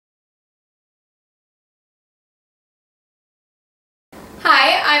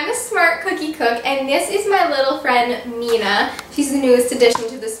Hi, I'm a Smart Cookie Cook, and this is my little friend Mina. She's the newest addition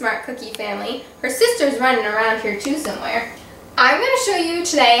to the Smart Cookie family. Her sister's running around here too somewhere. I'm going to show you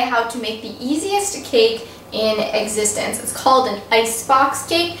today how to make the easiest cake in existence. It's called an icebox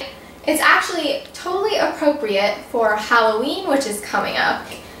cake. It's actually totally appropriate for Halloween, which is coming up.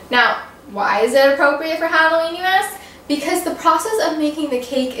 Now, why is it appropriate for Halloween, you ask? Because the process of making the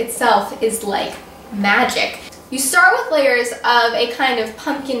cake itself is like magic. You start with layers of a kind of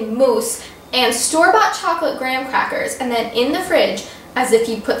pumpkin mousse and store-bought chocolate graham crackers, and then in the fridge, as if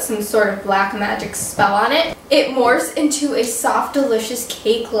you put some sort of black magic spell on it, it morphs into a soft, delicious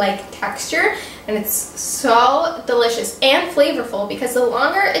cake-like texture, and it's so delicious and flavorful because the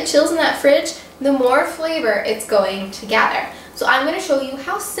longer it chills in that fridge, the more flavor it's going to gather. So I'm going to show you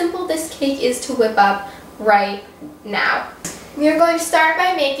how simple this cake is to whip up right now. We are going to start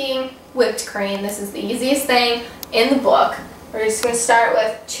by making whipped cream. This is the easiest thing in the book. We're just going to start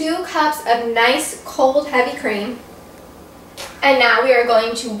with 2 cups of nice cold heavy cream. And now we are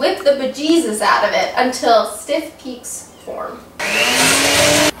going to whip the bejesus out of it until stiff peaks form.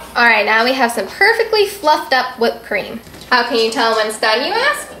 Alright, now we have some perfectly fluffed up whipped cream. How can you tell when it's done, you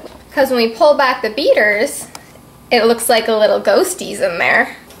ask? Because when we pull back the beaters, it looks like a little ghosties in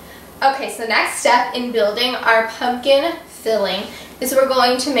there. Okay, so next step in building our pumpkin filling is we're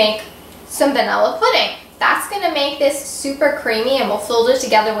going to make some vanilla pudding. That's going to make this super creamy, and we'll fold it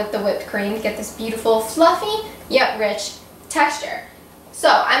together with the whipped cream to get this beautiful fluffy yet rich texture. So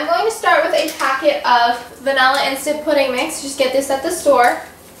I'm going to start with a packet of vanilla instant pudding mix. Just get this at the store.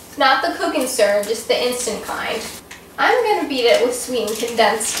 Not the cook and serve, just the instant kind. I'm going to beat it with sweetened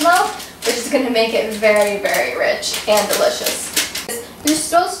condensed milk, which is going to make it very, very rich and delicious. You're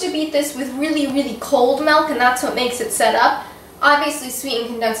supposed to beat this with really, really cold milk, and that's what makes it set up. Obviously, sweetened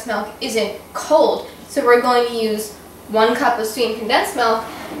condensed milk isn't cold, so we're going to use 1 cup of sweetened condensed milk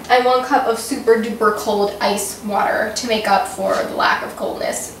and 1 cup of super duper cold ice water to make up for the lack of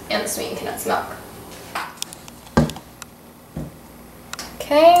coldness in the sweetened condensed milk.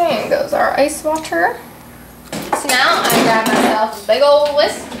 Okay, and goes our ice water. So now I grab myself a big old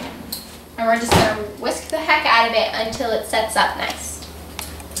whisk, and we're just going to whisk the heck out of it until it sets up nice.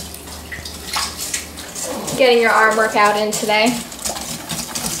 Getting your arm workout in today.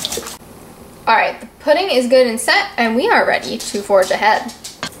 Alright, the pudding is good and set, and we are ready to forge ahead.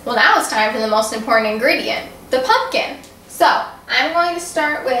 Well, now it's time for the most important ingredient, the pumpkin. So, I'm going to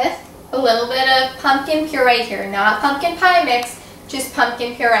start with a little bit of pumpkin puree here, not pumpkin pie mix, just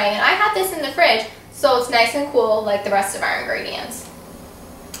pumpkin puree. And I have this in the fridge, so it's nice and cool like the rest of our ingredients.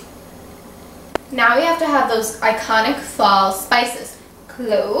 Now we have to have those iconic fall spices.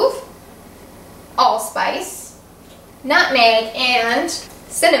 Clove, allspice, nutmeg, and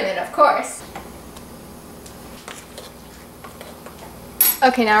cinnamon, of course.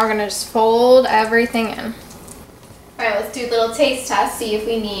 Okay, now we're going to just fold everything in. Alright, let's do a little taste test, see if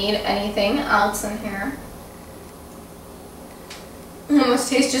we need anything else in here. It almost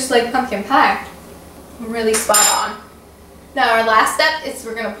tastes just like pumpkin pie. Really spot on. Now our last step is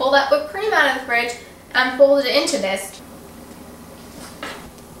we're going to pull that whipped cream out of the fridge and fold it into this.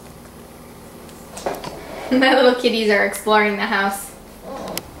 My little kitties are exploring the house.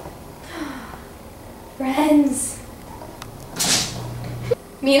 Friends.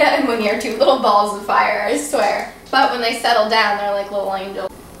 Mina and Winnie are 2 little balls of fire, I swear. But when they settle down, they're like little angels.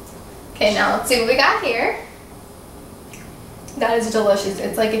 Okay, now let's see what we got here. That is delicious.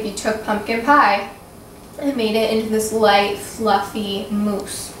 It's like if you took pumpkin pie and made it into this light, fluffy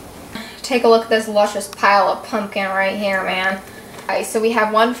mousse. Take a look at this luscious pile of pumpkin right here, man. Alright, so we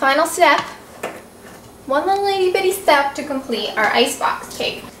have one final step. One little itty bitty step to complete our icebox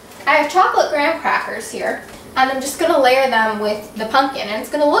cake. I have chocolate graham crackers here, and I'm just going to layer them with the pumpkin, and it's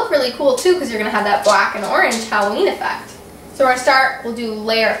going to look really cool too because you're going to have that black and orange Halloween effect. So we're going to start, we'll do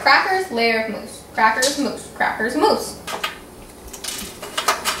layer of crackers, layer of mousse, crackers, mousse, crackers, mousse.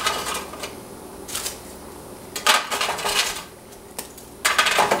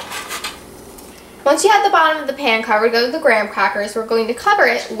 Once you have the bottom of the pan covered, go to the graham crackers. We're going to cover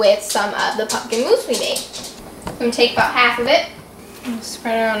it with some of the pumpkin mousse we made. I'm going to take about half of it and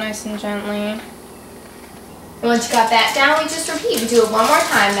spread it out nice and gently. And once you got that down, we just repeat. We do it one more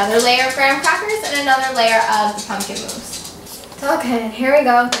time. Another layer of graham crackers and another layer of the pumpkin mousse. Okay, and here we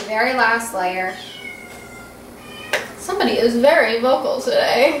go, the very last layer. Somebody is very vocal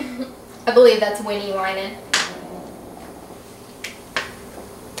today. I believe that's Winnie whining.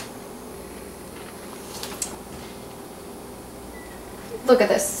 Look at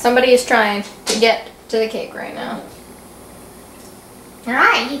this. Somebody is trying to get to the cake right now.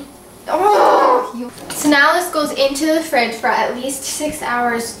 Alright. Oh! So now this goes into the fridge for at least 6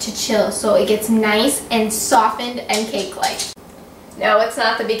 hours to chill so it gets nice and softened and cake-like. No, it's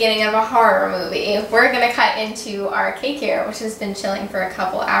not the beginning of a horror movie. We're going to cut into our cake here, which has been chilling for a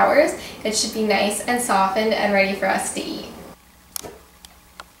couple hours. It should be nice and softened and ready for us to eat.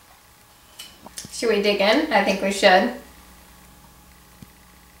 Should we dig in? I think we should.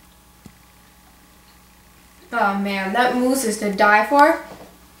 Oh man, that mousse is to die for.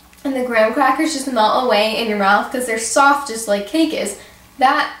 And the graham crackers just melt away in your mouth because they're soft just like cake is.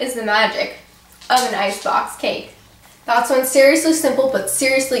 That is the magic of an icebox cake. That's one seriously simple but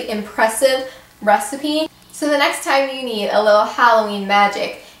seriously impressive recipe. So the next time you need a little Halloween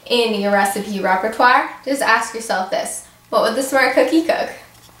magic in your recipe repertoire, just ask yourself this: what would the Smart Cookie cook?